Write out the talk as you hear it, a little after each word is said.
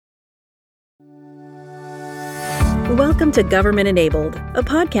Welcome to Government Enabled, a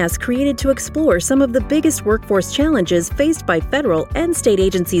podcast created to explore some of the biggest workforce challenges faced by federal and state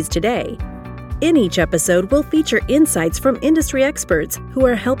agencies today. In each episode, we'll feature insights from industry experts who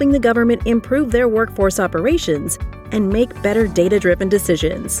are helping the government improve their workforce operations and make better data-driven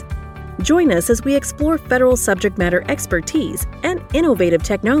decisions. Join us as we explore federal subject matter expertise and innovative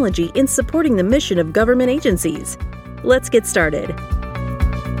technology in supporting the mission of government agencies. Let's get started.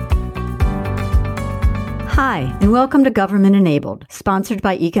 Hi, and welcome to Government Enabled, sponsored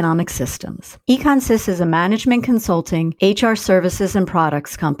by Economic Systems. EconSys is a management consulting, HR services and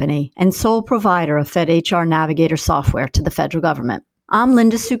products company and sole provider of FedHR Navigator software to the federal government. I'm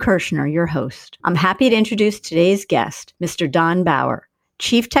Linda Sue Kirshner, your host. I'm happy to introduce today's guest, Mr. Don Bauer,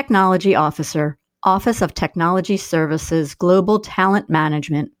 Chief Technology Officer, Office of Technology Services, Global Talent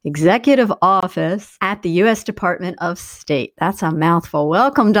Management, Executive Office at the U.S. Department of State. That's a mouthful.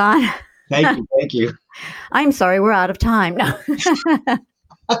 Welcome, Don. Thank you. I'm sorry, we're out of time. No.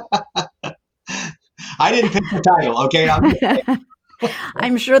 I didn't pick the title, okay?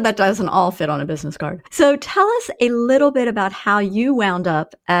 I'm sure that doesn't all fit on a business card. So tell us a little bit about how you wound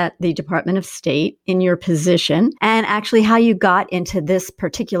up at the Department of State in your position and actually how you got into this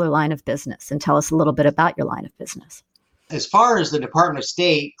particular line of business, and tell us a little bit about your line of business. As far as the Department of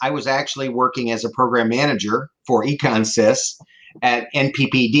State, I was actually working as a program manager for EconSys at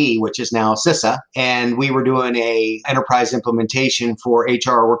NPPD, which is now CISA, and we were doing a enterprise implementation for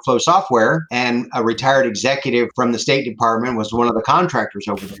HR workflow software, and a retired executive from the State Department was one of the contractors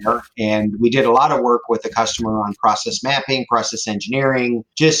over there, and we did a lot of work with the customer on process mapping, process engineering,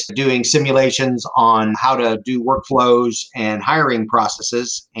 just doing simulations on how to do workflows and hiring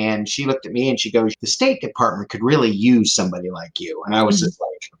processes. And she looked at me and she goes, "The State Department could really use somebody like you." And I was just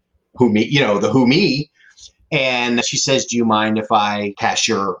like, who me? Who me? And she says, "Do you mind if I pass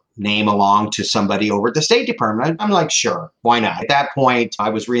your name along to somebody over at the State Department?" I'm like, "Sure, why not?" At that point, I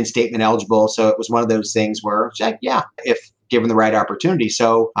was reinstatement eligible. So it was one of those things where, yeah, if given the right opportunity.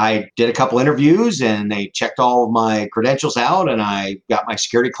 So I did a couple interviews and they checked all of my credentials out and I got my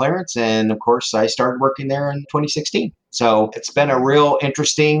security clearance. And of course, I started working there in 2016. So it's been a real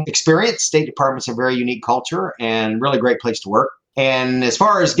interesting experience. State Department's a very unique culture and really great place to work. And as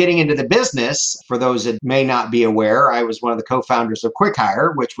far as getting into the business, for those that may not be aware, I was one of the co-founders of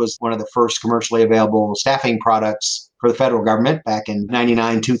QuickHire, which was one of the first commercially available staffing products for the federal government back in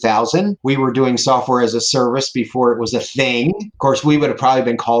 99, 2000. We were doing software as a service before it was a thing. Of course, we would have probably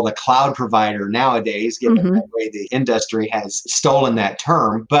been called a cloud provider nowadays, given the way the industry has stolen that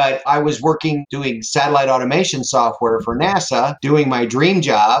term. But I was working doing satellite automation software for NASA, doing my dream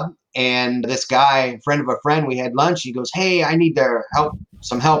job. And this guy, friend of a friend, we had lunch. He goes, "Hey, I need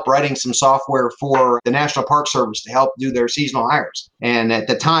some help writing some software for the National Park Service to help do their seasonal hires." And at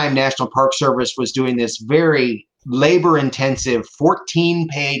the time, National Park Service was doing this very labor-intensive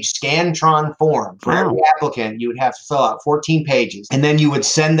 14-page Scantron form for every applicant. You would have to fill out 14 pages. And then you would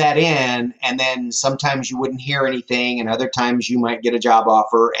send that in, and then sometimes you wouldn't hear anything, and other times you might get a job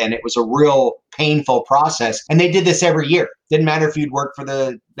offer. And it was a real painful process. And they did this every year. Didn't matter if you'd worked for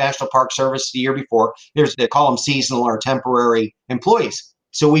the National Park Service the year before. They call them seasonal or temporary employees.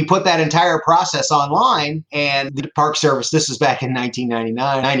 So we put that entire process online, and the Park Service, this is back in 98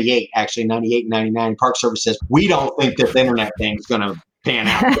 and 99, Park Service says, "We don't think this internet thing is going to pan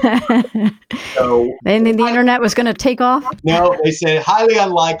out." So and the internet was going to take off? No, they said highly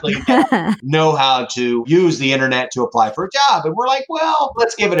unlikely to know how to use the internet to apply for a job. And we're like, well,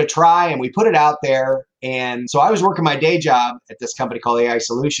 let's give it a try. And we put it out there. And so I was working my day job at this company called AI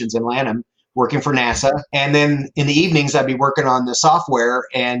Solutions in Lanham, working for NASA. And then in the evenings, I'd be working on the software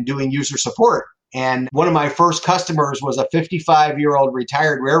and doing user support. And one of my first customers was a 55-year-old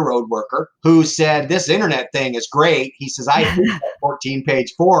retired railroad worker who said, "This internet thing is great." He says, "I did that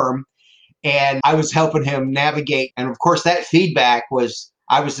 14-page form." And I was helping him navigate. And of course, that feedback was,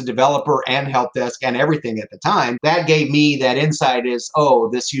 I was the developer and help desk and everything at the time. That gave me that insight is,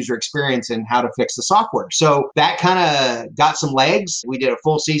 this user experience and how to fix the software. So that kind of got some legs. We did a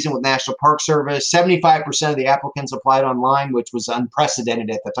full season with National Park Service. 75% of the applicants applied online, which was unprecedented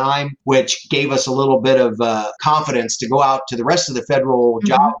at the time, which gave us a little bit of confidence to go out to the rest of the federal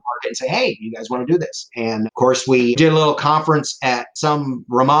job market and say, "Hey, you guys want to do this?" And of course, we did a little conference at some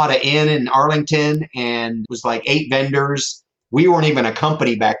Ramada Inn in Arlington, and it was like 8 vendors. We weren't even a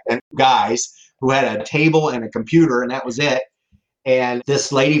company back then, guys who had a table and a computer, and that was it. And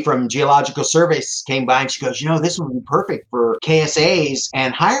this lady from Geological Surveys came by and she goes, "This would be perfect for KSAs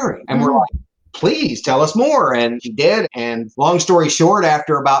and hiring." And we're like, "Please tell us more." And she did. And long story short,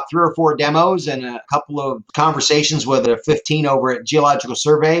 after about 3 or 4 demos and a couple of conversations with a 15 over at Geological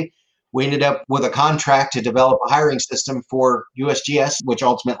Survey, we ended up with a contract to develop a hiring system for USGS, which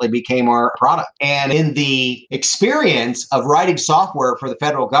ultimately became our product. And in the experience of writing software for the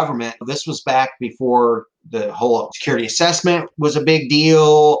federal government, this was back before the whole security assessment was a big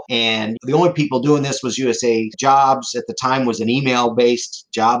deal. And the only people doing this was USA Jobs. At the time was an email-based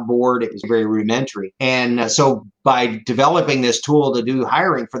job board. It was very rudimentary. And so by developing this tool to do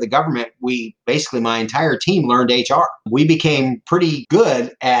hiring for the government, my entire team learned HR. We became pretty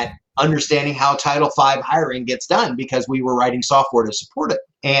good at understanding how Title V hiring gets done because we were writing software to support it.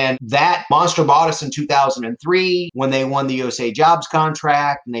 And that Monster bought us in 2003 when they won the USA Jobs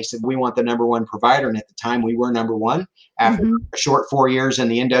contract. And they said, we want the number one provider. And at the time, we were number one. After a short 4 years in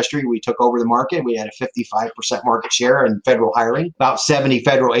the industry, we took over the market. We had a 55% market share in federal hiring. About 70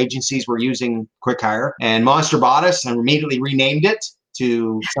 federal agencies were using QuickHire. And Monster bought us and immediately renamed it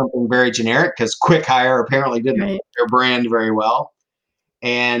to something very generic because QuickHire apparently didn't know their brand very well.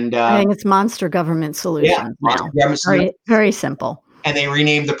 And I think it's Monster Government Solutions now. Very, very simple. And they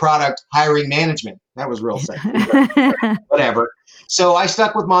renamed the product Hiring Management. That was real simple. Whatever. So I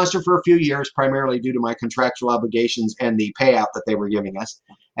stuck with Monster for a few years, primarily due to my contractual obligations and the payout that they were giving us.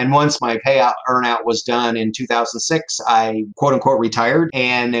 And once my earnout was done in 2006, I quote unquote retired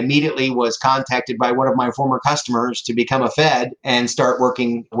and immediately was contacted by one of my former customers to become a Fed and start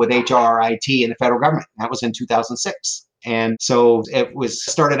working with HR, IT in the federal government. That was in 2006. And so it was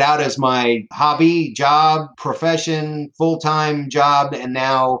started out as my hobby, job, profession, full-time job, and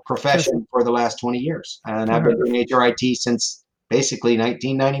now profession for the last 20 years. And I've been doing HRIT since basically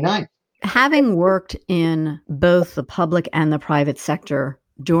 1999. Having worked in both the public and the private sector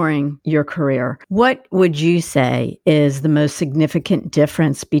during your career, what would you say is the most significant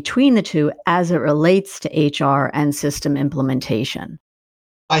difference between the two as it relates to HR and system implementation?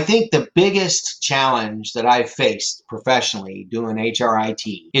 I think the biggest challenge that I've faced professionally doing HRIT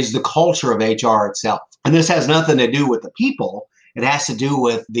is the culture of HR itself. And this has nothing to do with the people. It has to do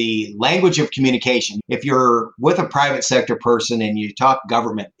with the language of communication. If you're with a private sector person and you talk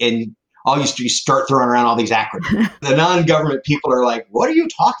government and you start throwing around all these acronyms. The non-government people are like, what are you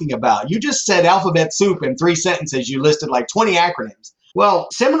talking about? You just said alphabet soup in 3 sentences. You listed like 20 acronyms. Well,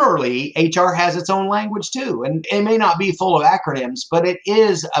 similarly, HR has its own language too, and it may not be full of acronyms, but it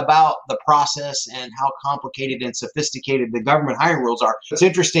is about the process and how complicated and sophisticated the government hiring rules are. It's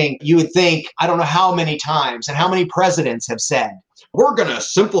interesting. You would think, I don't know how many times and how many presidents have said, we're going to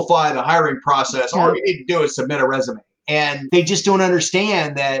simplify the hiring process. All you need to do is submit a resume. And they just don't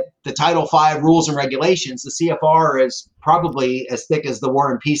understand that the Title V rules and regulations, the CFR is probably as thick as the War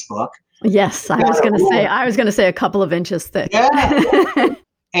and Peace book. Yes, I was going to say a couple of inches thick. Yeah.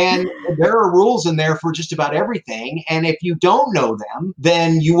 And there are rules in there for just about everything. And if you don't know them,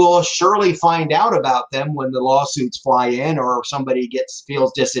 then you will surely find out about them when the lawsuits fly in or somebody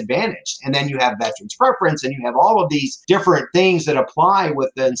feels disadvantaged. And then you have veterans preference and you have all of these different things that apply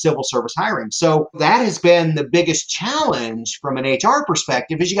within civil service hiring. So that has been the biggest challenge from an HR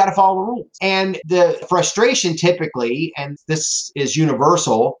perspective is you got to follow the rules. And the frustration typically, and this is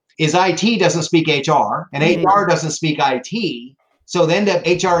universal, is IT doesn't speak HR and HR doesn't speak IT. So then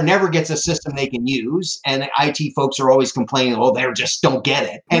HR never gets a system they can use. And the IT folks are always complaining, they just don't get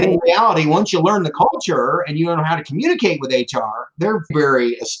it. And in reality, once you learn the culture and you know how to communicate with HR, they're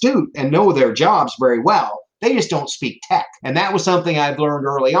very astute and know their jobs very well. They just don't speak tech. And that was something I've learned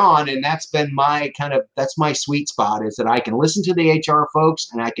early on. And that's been that's my sweet spot is that I can listen to the HR folks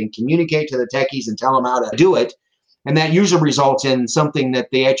and I can communicate to the techies and tell them how to do it. And that usually results in something that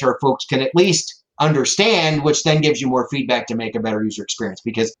the HR folks can at least understand, which then gives you more feedback to make a better user experience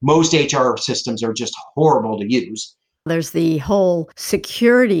because most HR systems are just horrible to use. There's the whole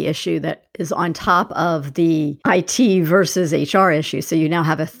security issue that is on top of the IT versus HR issue. So you now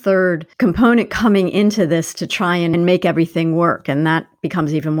have a third component coming into this to try and make everything work. And that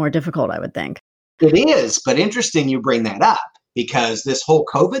becomes even more difficult, I would think. It is, but interesting you bring that up. Because this whole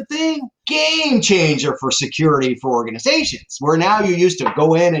COVID thing, game changer for security for organizations, where now you used to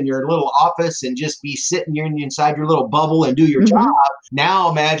go in your little office and just be sitting inside your little bubble and do your job.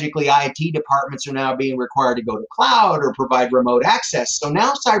 Now, magically, IT departments are now being required to go to cloud or provide remote access. So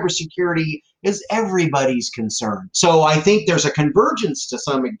now cybersecurity is everybody's concern. So I think there's a convergence to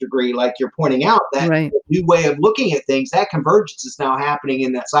some degree, like you're pointing out, that new way of looking at things, that convergence is now happening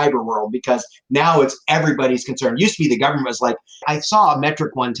in that cyber world because now it's everybody's concern. It used to be the government was like, I saw a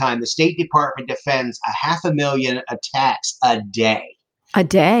metric one time, the State Department defends 500,000 attacks a day. A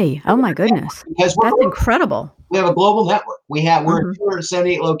day? Oh my goodness. Because that's incredible. We have a global network. We're in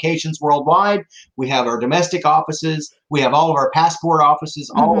 278 locations worldwide. We have our domestic offices. We have all of our passport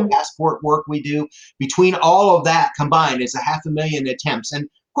offices, all the passport work we do. Between all of that combined is 500,000 attempts. And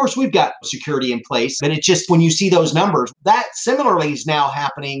course, we've got security in place, but it's just when you see those numbers, that similarly is now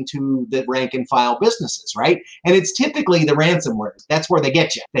happening to the rank and file businesses, right? And it's typically the ransomware. That's where they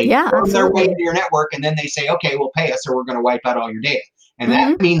get you. They burn their way into your network, and then they say, okay, well, pay us or we're going to wipe out all your data. And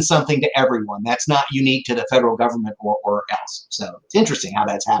that means something to everyone. That's not unique to the federal government or else. So it's interesting how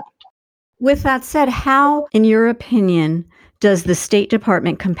that's happened. With that said, how, in your opinion, does the State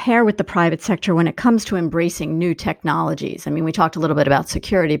Department compare with the private sector when it comes to embracing new technologies? I mean, we talked a little bit about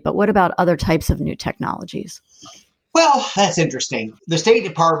security, but what about other types of new technologies? Well, that's interesting. The State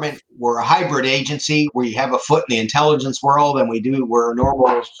Department, we're a hybrid agency. We have a foot in the intelligence world, and we're a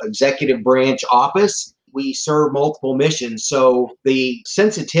normal executive branch office. We serve multiple missions. So the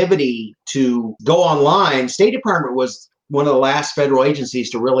sensitivity to go online, State Department was one of the last federal agencies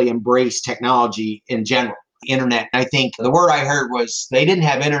to really embrace technology in general. Internet. I think the word I heard was they didn't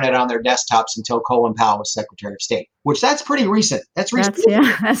have internet on their desktops until Colin Powell was Secretary of State, which that's pretty recent. That's recent.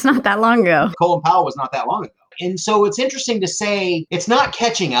 That's not that long ago. Colin Powell was not that long ago. And so it's interesting to say it's not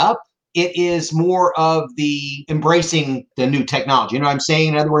catching up. It is more of the embracing the new technology. You know what I'm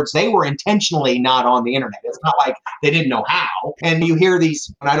saying? In other words, they were intentionally not on the internet. It's not like they didn't know how. And you hear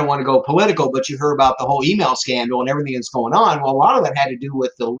these, and I don't want to go political, but you hear about the whole email scandal and everything that's going on. Well, a lot of that had to do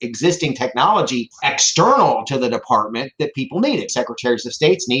with the existing technology external to the department that people needed. Secretaries of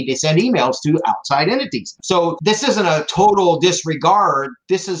States need to send emails to outside entities. So this isn't a total disregard.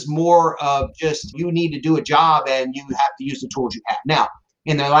 This is more of just you need to do a job and you have to use the tools you have. Now,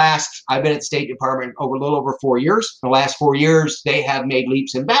 I've been at the State Department a little over 4 years. In the last 4 years, they have made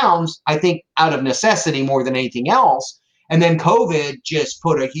leaps and bounds, I think, out of necessity more than anything else. And then COVID just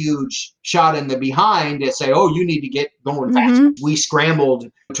put a huge shot in the behind to say, oh, you need to get going fast. We scrambled.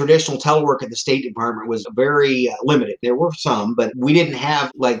 Traditional telework at the State Department was very limited. There were some, but we didn't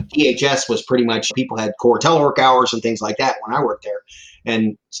have, like DHS was pretty much, people had core telework hours and things like that when I worked there.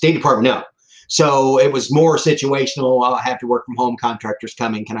 And State Department, no. So it was more situational. I have to work from home. Contractors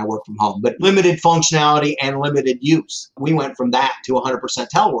coming. Can I work from home? But limited functionality and limited use. We went from that to 100%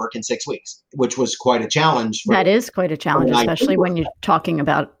 telework in 6 weeks, which was quite a challenge. That is quite a challenge, especially when you're talking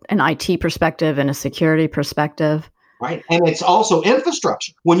about an IT perspective and a security perspective. Right. And it's also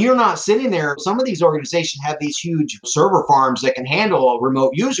infrastructure. When you're not sitting there, some of these organizations have these huge server farms that can handle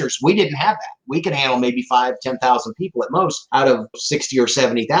remote users. We didn't have that. We could handle maybe 5,000, 10,000 people at most out of 60 or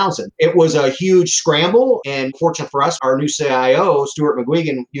 70,000. It was a huge scramble. And fortunate for us, our new CIO, Stuart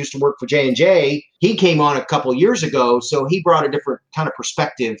McGuigan, used to work for J&J. He came on a couple of years ago. So he brought a different kind of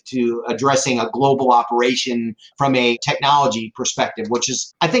perspective to addressing a global operation from a technology perspective, which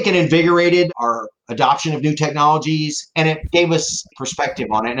is, I think, it invigorated our adoption of new technologies, and it gave us perspective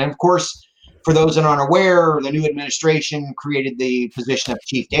on it. And of course, for those that aren't aware, the new administration created the position of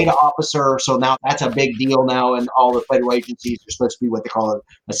Chief Data Officer. So now that's a big deal now in all the federal agencies. They're supposed to be what they call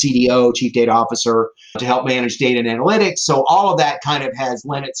a CDO, Chief Data Officer, to help manage data and analytics. So all of that kind of has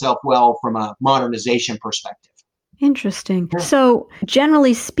lent itself well from a modernization perspective. Interesting. So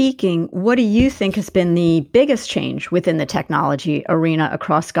generally speaking, what do you think has been the biggest change within the technology arena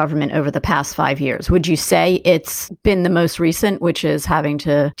across government over the past 5 years? Would you say it's been the most recent, which is having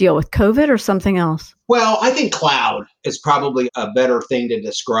to deal with COVID, or something else? Well, I think cloud is probably a better thing to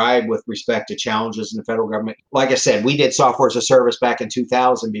describe with respect to challenges in the federal government. Like I said, we did software as a service back in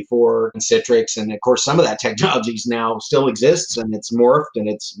 2000 before Citrix. And of course, some of that technology now still exists and it's morphed and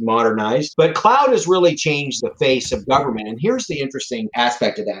it's modernized. But cloud has really changed the face of government. And here's the interesting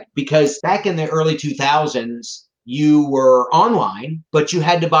aspect of that, because back in the early 2000s, you were online, but you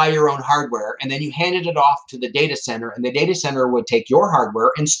had to buy your own hardware, and then you handed it off to the data center, and the data center would take your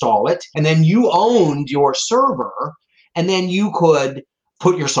hardware, install it, and then you owned your server, and then you could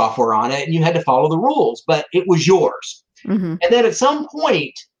put your software on it, and you had to follow the rules, but it was yours. And then at some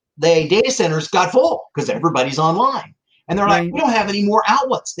point, the data centers got full because everybody's online. And they're like, we don't have any more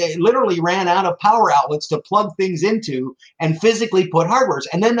outlets. They literally ran out of power outlets to plug things into and physically put hardwares.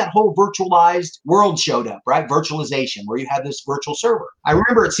 And then that whole virtualized world showed up, right? Virtualization, where you have this virtual server. I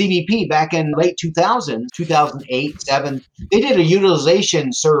remember at CBP back in late 2000, 2008, 7, they did a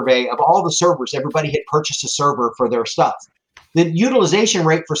utilization survey of all the servers. Everybody had purchased a server for their stuff. The utilization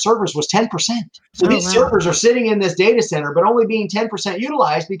rate for servers was 10%. So these servers are sitting in this data center, but only being 10%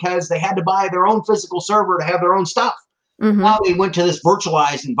 utilized because they had to buy their own physical server to have their own stuff. Now they went to this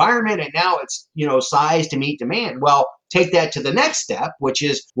virtualized environment, and now it's, sized to meet demand. Well, take that to the next step, which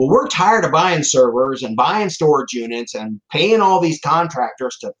is, we're tired of buying servers and buying storage units and paying all these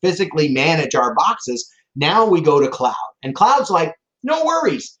contractors to physically manage our boxes. Now we go to cloud. And cloud's like, no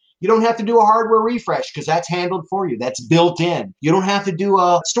worries. You don't have to do a hardware refresh because that's handled for you. That's built in. You don't have to do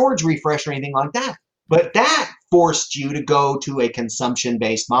a storage refresh or anything like that. But that forced you to go to a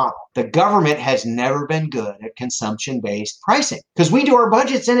consumption-based model. The government has never been good at consumption-based pricing because we do our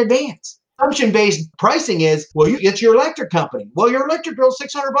budgets in advance. Consumption-based pricing is, well, it's your electric company. Well, your electric bill's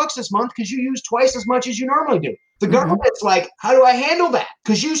 $600 this month because you use twice as much as you normally do. The government's like, how do I handle that?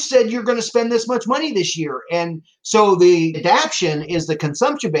 Because you said you're going to spend this much money this year. And so the adaptation is the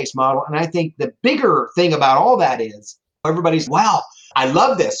consumption-based model. And I think the bigger thing about all that is everybody's, wow, I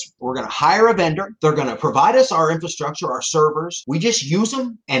love this. We're going to hire a vendor. They're going to provide us our infrastructure, our servers. We just use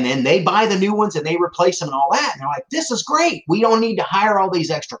them and then they buy the new ones and they replace them and all that. And they're like, this is great. We don't need to hire all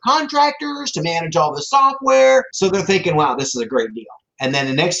these extra contractors to manage all the software. So they're thinking, wow, this is a great deal. And then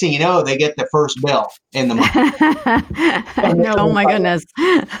the next thing you know, they get the first bill in the month. Oh my goodness.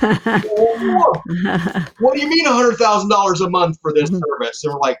 What do you mean $100,000 a month for this service?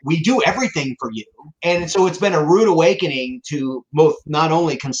 And we're like, we do everything for you. And so it's been a rude awakening to both not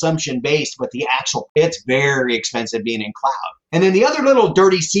only consumption-based, but the actual, it's very expensive being in cloud. And then the other little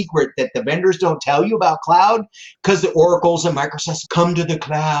dirty secret that the vendors don't tell you about cloud, because the Oracles and Microsofts come to the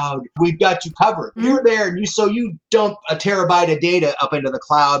cloud, we've got you covered. You're there, and you dump a terabyte of data up into the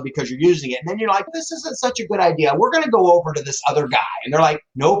cloud because you're using it. And then you're like, this isn't such a good idea. We're going to go over to this other guy. And they're like,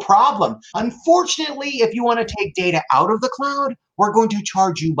 no problem. Unfortunately, if you want to take data out of the cloud, we're going to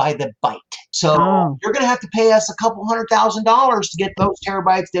charge you by the byte. So you're going to have to pay us a couple $100,000 to get those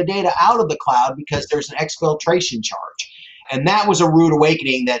terabytes of data out of the cloud because there's an exfiltration charge. And that was a rude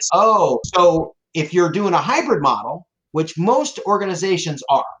awakening that's, so if you're doing a hybrid model, which most organizations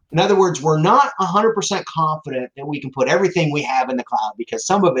are, in other words, we're not 100% confident that we can put everything we have in the cloud because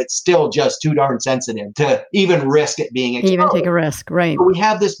some of it's still just too darn sensitive to even risk it being exposed. Even take a risk, right. So we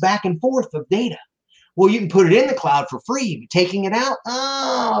have this back and forth of data. Well, you can put it in the cloud for free. Taking it out,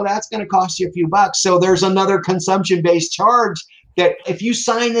 that's going to cost you a few bucks. So there's another consumption-based charge that if you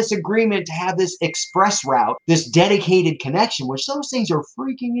sign this agreement to have this express route, this dedicated connection, which those things are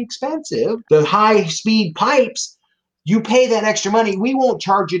freaking expensive, the high-speed pipes, you pay that extra money. We won't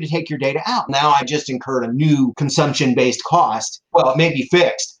charge you to take your data out. Now I just incurred a new consumption-based cost. Well, it may be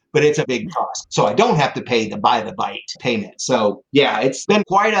fixed, but it's a big cost. So I don't have to pay the by the byte payment. So yeah, it's been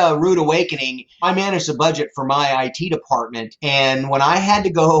quite a rude awakening. I manage the budget for my IT department. And when I had to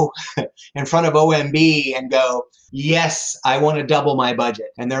go in front of OMB and go, yes, I want to double my budget.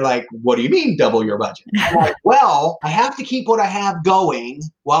 And they're like, what do you mean double your budget? I'm like, well, I have to keep what I have going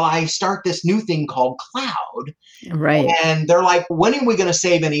while I start this new thing called cloud. Right. And they're like, when are we going to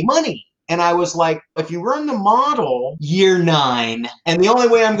save any money? And I was like, if you run the model year 9, and the only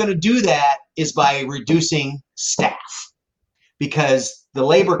way I'm going to do that is by reducing staff, because the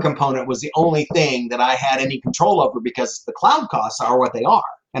labor component was the only thing that I had any control over because the cloud costs are what they are.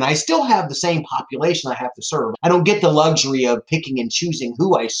 And I still have the same population I have to serve. I don't get the luxury of picking and choosing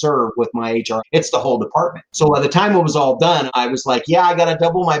who I serve with my HR. It's the whole department. So by the time it was all done, I was like, yeah, I got to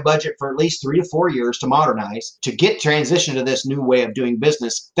double my budget for at least 3 to 4 years to modernize, to get transition to this new way of doing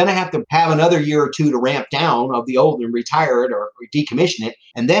business. Then I have to have another year or 2 to ramp down of the old and retire it or decommission it.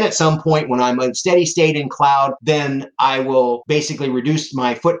 And then at some point when I'm in steady state in cloud, then I will basically reduce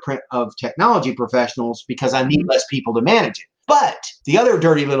my footprint of technology professionals because I need less people to manage it. But the other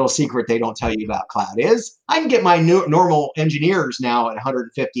dirty little secret they don't tell you about cloud is I can get my normal engineers now at $150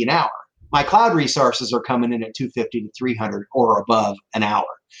 an hour. My cloud resources are coming in at $250 to $300 or above an hour.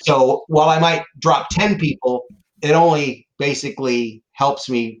 So while I might drop 10 people, it only basically helps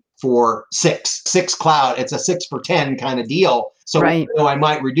me for 6 cloud. It's a 6 for 10 kind of deal. So right. Though I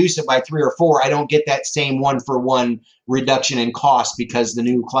might reduce it by 3 or 4, I don't get that same 1-for-1 reduction in cost because the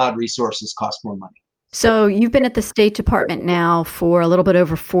new cloud resources cost more money. So you've been at the State Department now for a little bit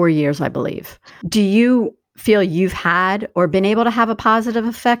over 4 years, I believe. Do you feel you've had or been able to have a positive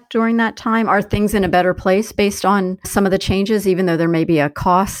effect during that time? Are things in a better place based on some of the changes, even though there may be a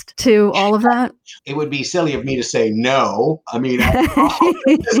cost to all of that? It would be silly of me to say no. I mean,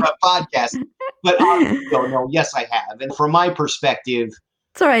 this is a podcast. But honestly, no, yes, I have. And from my perspective...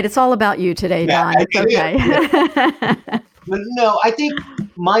 It's all right. It's all about you today, Don. It's okay. But no, I think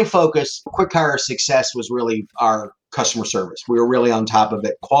my focus, QuickHire success was really our customer service. We were really on top of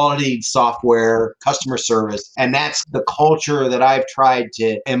it. Quality software, customer service. And that's the culture that I've tried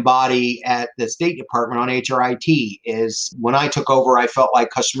to embody at the State Department on HRIT is when I took over, I felt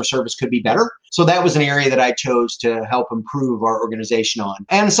like customer service could be better. So that was an area that I chose to help improve our organization on.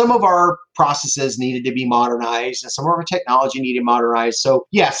 And some of our processes needed to be modernized and some of our technology needed modernized. So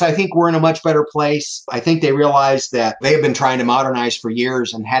yes, I think we're in a much better place. I think they realized that they have been trying to modernize for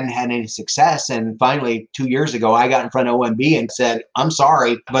years and hadn't had any success. And finally, 2 years ago, I got in front of OMB and said, I'm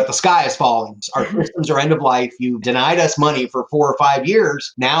sorry, but the sky is falling. Our systems are end of life. You denied us money for 4 or 5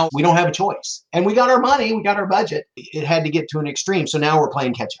 years. Now we don't have a choice. And we got our money, we got our budget. It had to get to an extreme. So now we're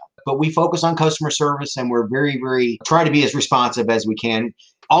playing catch up. But we focus on customer service and we're very try to be as responsive as we can.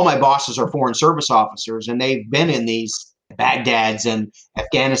 All my bosses are foreign service officers and they've been in these Baghdad's and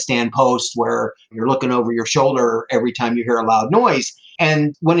Afghanistan posts where you're looking over your shoulder every time you hear a loud noise.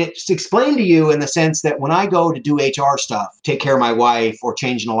 And when it's explained to you in the sense that when I go to do HR stuff, take care of my wife or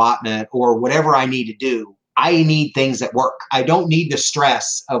change an allotment or whatever I need to do, I need things that work. I don't need the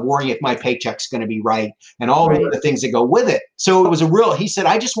stress of worrying if my paycheck's going to be right and all the other things that go with it. So it was he said,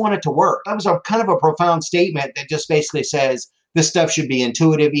 I just want it to work. That was a kind of a profound statement that just basically says, this stuff should be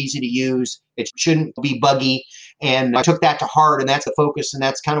intuitive, easy to use. It shouldn't be buggy. And I took that to heart, and that's the focus. And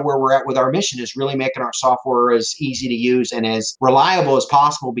that's kind of where we're at with our mission, is really making our software as easy to use and as reliable as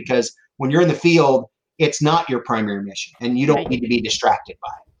possible, because when you're in the field, it's not your primary mission and you don't need to be distracted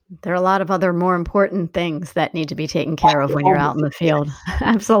by it. There are a lot of other more important things that need to be taken care of when you're out in the field.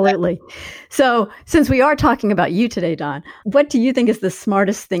 Absolutely. So since we are talking about you today, Don, what do you think is the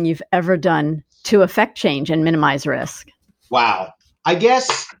smartest thing you've ever done to affect change and minimize risk? Wow. I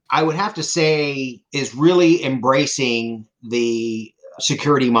guess I would have to say is really embracing the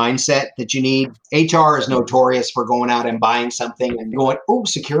security mindset that you need. HR is notorious for going out and buying something and going, oh,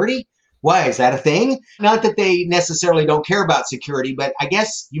 security? Why, is that a thing? Not that they necessarily don't care about security, but I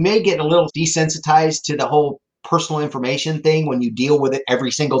guess you may get a little desensitized to the whole personal information thing when you deal with it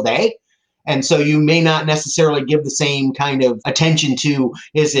every single day. And so you may not necessarily give the same kind of attention to,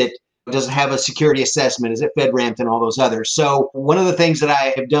 does it have a security assessment? Is it FedRAMP and all those others? So one of the things that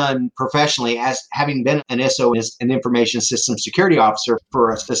I have done professionally, as having been an ISO, an information system security officer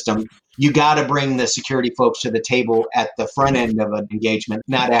for a system, you got to bring the security folks to the table at the front end of an engagement,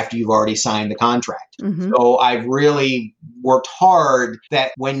 not after you've already signed the contract. Mm-hmm. So I've really worked hard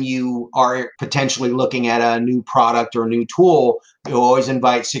that when you are potentially looking at a new product or a new tool, you always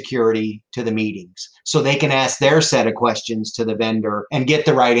invite security to the meetings so they can ask their set of questions to the vendor and get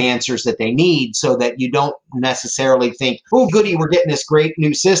the right answers that they need, so that you don't necessarily think, oh, goody, we're getting this great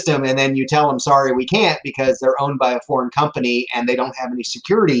new system. And then you tell them, sorry, we can't, because they're owned by a foreign company and they don't have any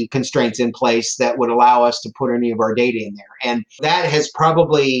security constraints in place that would allow us to put any of our data in there. And that has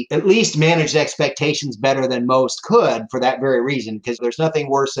probably at least managed expectations better than most could for that very reason, because there's nothing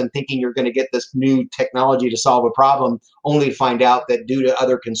worse than thinking you're going to get this new technology to solve a problem only to find out that due to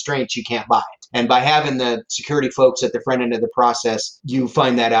other constraints, you can't buy it. And by having the security folks at the front end of the process, you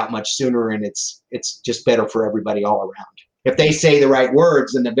find that out much sooner, and it's just better for everybody all around. If they say the right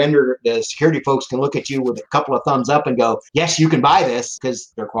words, then the security folks can look at you with a couple of thumbs up and go, yes, you can buy this,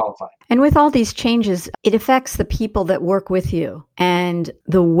 because they're qualified. And with all these changes, it affects the people that work with you, and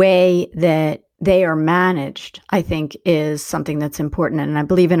the way that they are managed, I think, is something that's important. And I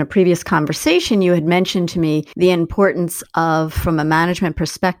believe in a previous conversation, you had mentioned to me the importance of, from a management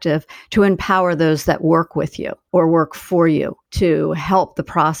perspective, to empower those that work with you or work for you to help the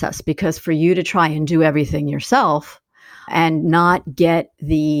process. Because for you to try and do everything yourself and not get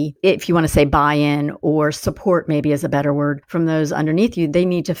the, if you want to say buy-in or support, maybe is a better word, from those underneath you, they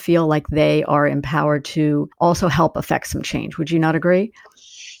need to feel like they are empowered to also help affect some change. Would you not agree?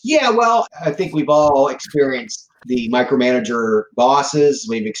 Yeah, well, I think we've all experienced the micromanager bosses.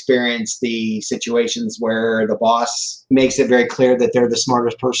 We've experienced the situations where the boss makes it very clear that they're the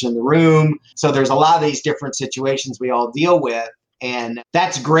smartest person in the room. So there's a lot of these different situations we all deal with. And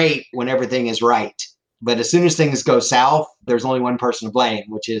that's great when everything is right. But as soon as things go south, there's only one person to blame,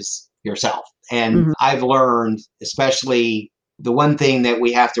 which is yourself. And I've learned, especially the one thing that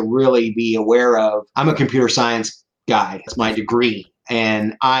we have to really be aware of, I'm a computer science guy. It's my degree.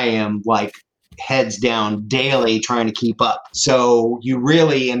 And I am like heads down daily trying to keep up. So you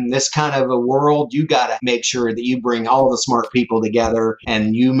really, in this kind of a world, you got to make sure that you bring all the smart people together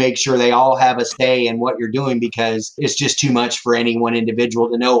and you make sure they all have a say in what you're doing, because it's just too much for any one individual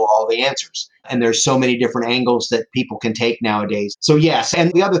to know all the answers. And there's so many different angles that people can take nowadays. So yes.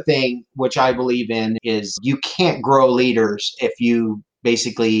 And the other thing, which I believe in, is you can't grow leaders if you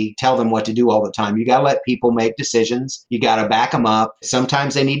basically tell them what to do all the time. You got to let people make decisions. You got to back them up.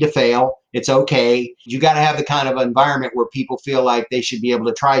 Sometimes they need to fail. It's okay. You got to have the kind of environment where people feel like they should be able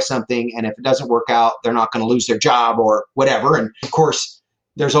to try something. And if it doesn't work out, they're not going to lose their job or whatever. And of course,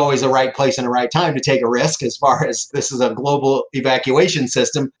 there's always a right place and a right time to take a risk. As far as this is a global evacuation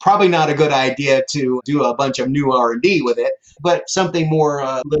system, probably not a good idea to do a bunch of new R&D with it, but something more,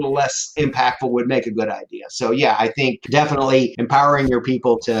 a little less impactful would make a good idea. So yeah, I think definitely empowering your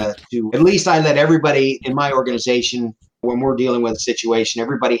people to at least I let everybody in my organization, when we're dealing with a situation,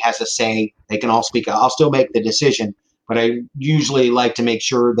 everybody has a say. They can all speak. I'll still make the decision, but I usually like to make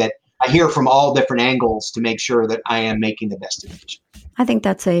sure that I hear from all different angles to make sure that I am making the best decision. I think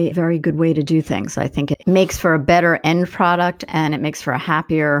that's a very good way to do things. I think it makes for a better end product, and it makes for a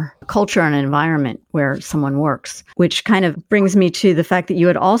happier culture and environment where someone works, which kind of brings me to the fact that you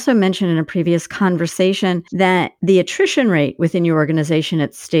had also mentioned in a previous conversation that the attrition rate within your organization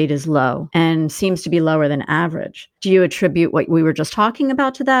at state is low and seems to be lower than average. Do you attribute what we were just talking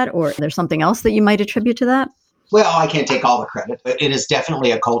about to that, or there's something else that you might attribute to that? Well, I can't take all the credit, but it is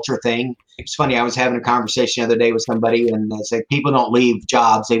definitely a culture thing. It's funny, I was having a conversation the other day with somebody, and they said people don't leave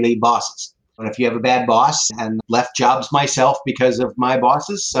jobs, they leave bosses. But if you have a bad boss, and left jobs myself because of my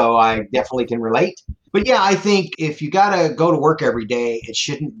bosses, so I definitely can relate. But yeah, I think if you got to go to work every day, it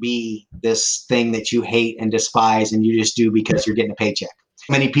shouldn't be this thing that you hate and despise and you just do because you're getting a paycheck.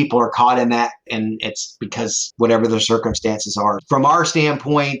 Many people are caught in that, and it's because whatever the circumstances are. From our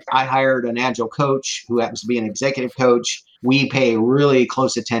standpoint, I hired an agile coach who happens to be an executive coach. We pay really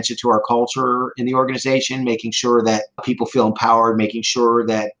close attention to our culture in the organization, making sure that people feel empowered, making sure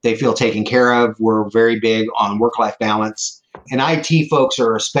that they feel taken care of. We're very big on work-life balance. And IT folks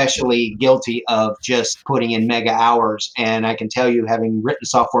are especially guilty of just putting in mega hours. And I can tell you, having written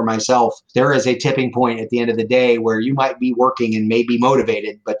software myself, there is a tipping point at the end of the day where you might be working and may be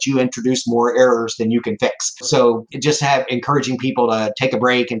motivated, but you introduce more errors than you can fix. So just encouraging people to take a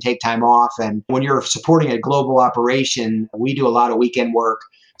break and take time off. And when you're supporting a global operation, we do a lot of weekend work.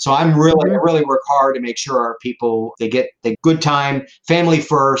 So I really work hard to make sure our people, they get the good time, family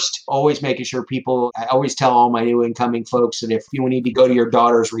first, always making sure people, I always tell all my new incoming folks that if you need to go to your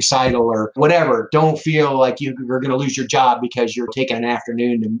daughter's recital or whatever, don't feel like you're going to lose your job because you're taking an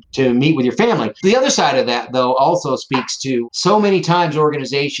afternoon to meet with your family. The other side of that, though, also speaks to so many times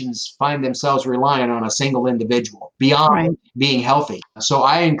organizations find themselves relying on a single individual beyond being healthy. So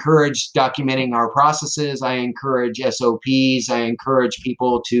I encourage documenting our processes. I encourage SOPs. I encourage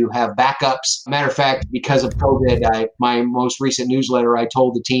people to have backups. Matter of fact, because of COVID, my most recent newsletter, I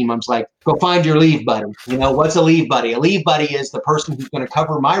told the team, I was like, go find your leave buddy. You know, what's a leave buddy? A leave buddy is the person who's going to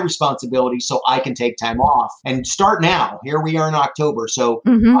cover my responsibility so I can take time off. And start now. Here we are in October. So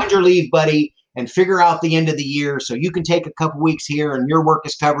find your leave buddy and figure out the end of the year so you can take a couple weeks here and your work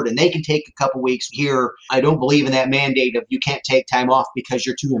is covered and they can take a couple weeks here. I don't believe in that mandate of you can't take time off because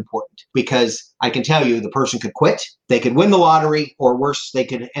you're too important, because I can tell you the person could quit, they could win the lottery, or worse, they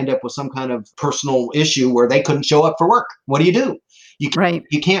could end up with some kind of personal issue where they couldn't show up for work. What do you do? You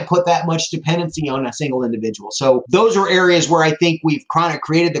can't put that much dependency on a single individual. So those are areas where I think we've kind of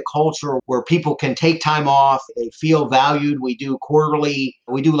created the culture where people can take time off. They feel valued. We do quarterly,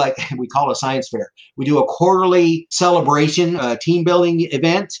 we call it a science fair. We do a quarterly celebration, team building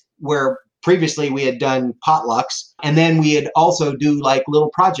event where previously we had done potlucks. And then we had also do like little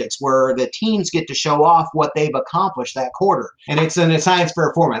projects where the teams get to show off what they've accomplished that quarter. And it's in a science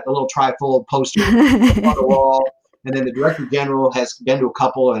fair format, the little trifold poster on the wall. And then the director general has been to a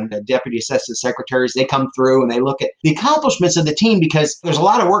couple, and the deputy assistant secretaries, they come through and they look at the accomplishments of the team, because there's a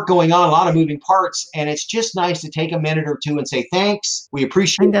lot of work going on, a lot of moving parts. And it's just nice to take a minute or two and say, thanks. We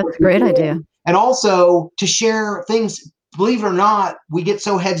appreciate it. That's a great idea. And also to share things. Believe it or not, we get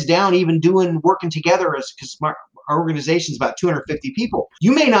so heads down even working together, because our organization is about 250 people.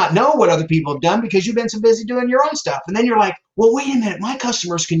 You may not know what other people have done because you've been so busy doing your own stuff. And then you're like, well, wait a minute, my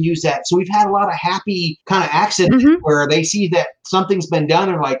customers can use that. So we've had a lot of happy kind of accidents where they see that something's been done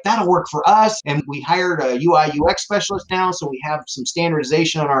and like, that'll work for us. And we hired a UI UX specialist now. So we have some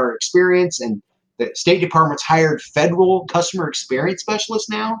standardization on our experience, and the State Department's hired federal customer experience specialists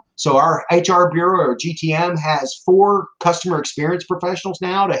now. So our HR Bureau, or GTM, has 4 customer experience professionals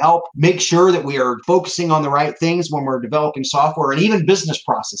now to help make sure that we are focusing on the right things when we're developing software and even business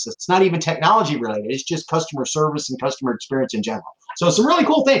processes. It's not even technology related. It's just customer service and customer experience in general. So some really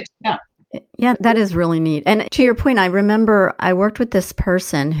cool things. Yeah. Yeah, that is really neat. And to your point, I remember I worked with this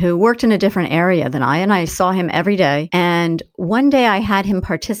person who worked in a different area than and I saw him every day. And one day I had him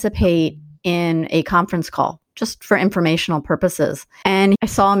participate in a conference call just for informational purposes. And I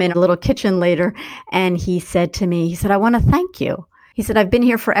saw him in a little kitchen later, and he said to me, he said, I want to thank you. He said, I've been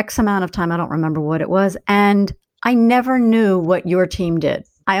here for X amount of time. I don't remember what it was. And I never knew what your team did.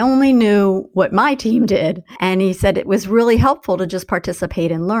 I only knew what my team did. And he said it was really helpful to just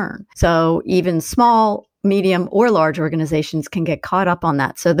participate and learn. So even small medium or large organizations can get caught up on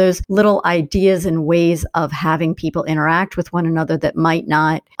that. So those little ideas and ways of having people interact with one another that might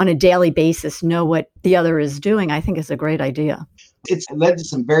not on a daily basis know what the other is doing, I think is a great idea. It's led to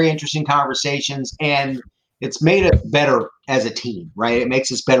some very interesting conversations, and it's made us better as a team, right? It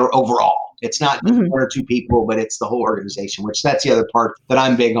makes us better overall. It's not just one or two people, but it's the whole organization, which that's the other part that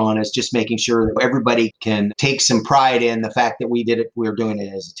I'm big on, is just making sure that everybody can take some pride in the fact that we're doing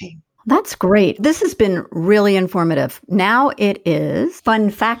it as a team. That's great. This has been really informative. Now it is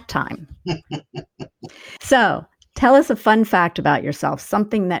fun fact time. So tell us a fun fact about yourself,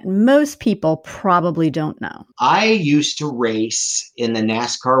 something that most people probably don't know. I used to race in the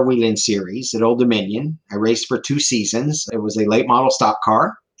NASCAR Whelen Series at Old Dominion. I raced for 2 seasons. It was a late model stock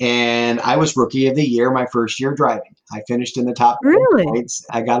car. And I was Rookie of the Year my first year driving. I finished in the top 10 points.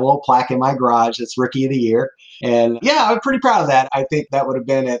 I got a little plaque in my garage that's Rookie of the Year. And yeah, I'm pretty proud of that. I think that would have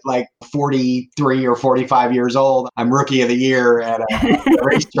been at like 43 or 45 years old. I'm Rookie of the Year at a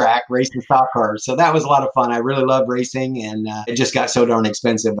racetrack, racing stock cars. So that was a lot of fun. I really love racing, and it just got so darn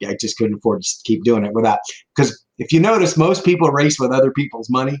expensive. I just couldn't afford to keep doing it without. Because if you notice, most people race with other people's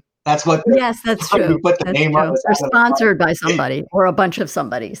money. That's what. Yes, that's true. Put the name up. They're sponsored by somebody or a bunch of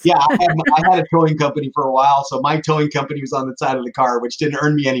somebody's. Yeah, I had a towing company for a while, so my towing company was on the side of the car, which didn't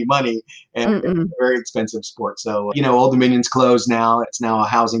earn me any money, and it's a very expensive sport. So, Old Dominion's closed now. It's now a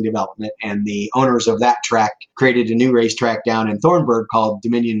housing development, and the owners of that track created a new racetrack down in Thornburg called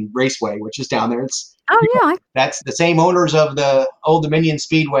Dominion Raceway, which is down there. That's the same owners of the Old Dominion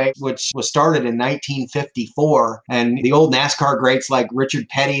Speedway, which was started in 1954. And the old NASCAR greats like Richard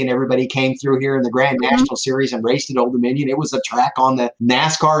Petty and everybody came through here in the Grand National Series and raced at Old Dominion. It was a track on the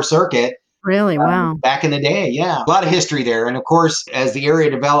NASCAR circuit. Really? Wow. Back in the day, yeah. A lot of history there. And of course, as the area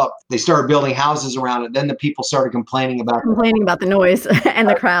developed, they started building houses around it. Then the people started complaining about the noise and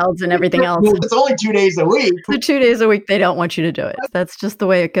the crowds and everything else. It's only 2 days a week. So 2 days a week, they don't want you to do it. That's just the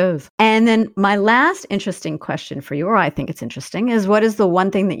way it goes. And then my last interesting question for you, or I think it's interesting, is what is the one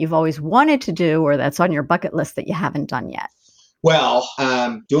thing that you've always wanted to do or that's on your bucket list that you haven't done yet? Well,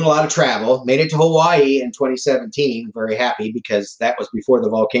 doing a lot of travel. Made it to Hawaii in 2017. Very happy because that was before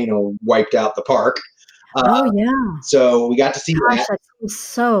the volcano wiped out the park. Oh, yeah. So we got to see that. That was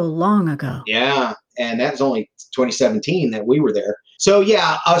so long ago. Yeah. And that was only 2017 that we were there. So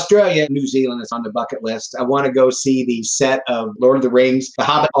yeah, Australia, New Zealand is on the bucket list. I want to go see the set of Lord of the Rings, The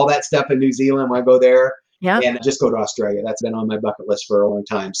Hobbit, all that stuff in New Zealand. I want to go there. Yep. And just go to Australia. That's been on my bucket list for a long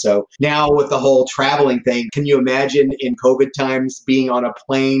time. So now with the whole traveling thing, can you imagine in COVID times being on a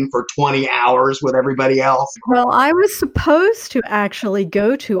plane for 20 hours with everybody else? Well, I was supposed to actually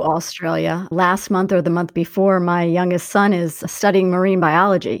go to Australia last month or the month before. My youngest son is studying marine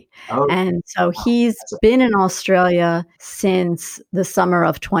biology. Oh, and so he's been in Australia since the summer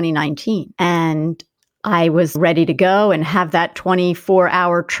of 2019. And I was ready to go and have that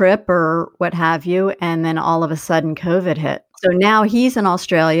 24-hour trip or what have you. And then all of a sudden COVID hit. So now he's in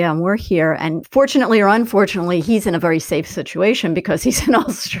Australia and we're here. And fortunately or unfortunately, he's in a very safe situation because he's in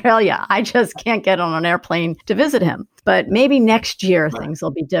Australia. I just can't get on an airplane to visit him. But maybe next year things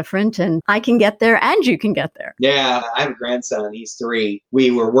will be different and I can get there and you can get there. Yeah, I have a grandson. He's 3.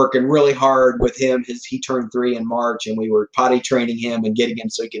 We were working really hard with him. He turned 3 in March and we were potty training him and getting him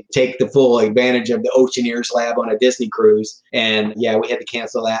so he could take the full advantage of the Oceaneers Lab on a Disney cruise. And yeah, we had to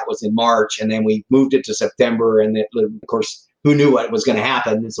cancel that. It was in March and then we moved it to September. And it, of course, who knew what was going to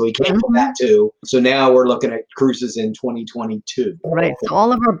happen? And so we canceled that too. So now we're looking at cruises in 2022. Right. So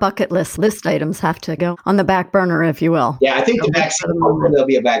all of our bucket list items have to go on the back burner, if you will. Yeah, I think the vaccine, there'll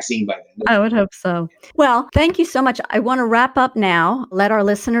be a vaccine by then. I would hope so. Well, thank you so much. I want to wrap up now. Let our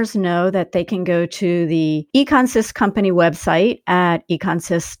listeners know that they can go to the Econsys company website at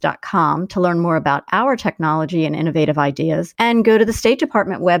econsys.com to learn more about our technology and innovative ideas, and go to the State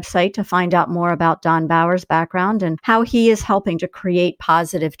Department website to find out more about Don Bauer's background and how he is helping to create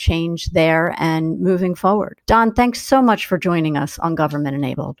positive change there and moving forward. Don, thanks so much for joining us on Government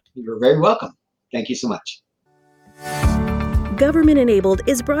Enabled. You're very welcome. Thank you so much. Government Enabled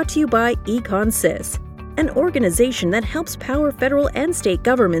is brought to you by Econsys, an organization that helps power federal and state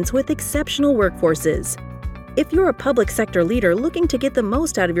governments with exceptional workforces. If you're a public sector leader looking to get the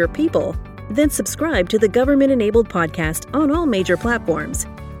most out of your people, then subscribe to the Government Enabled podcast on all major platforms.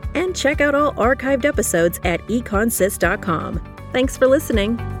 And check out all archived episodes at econsys.com. Thanks for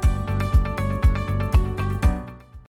listening.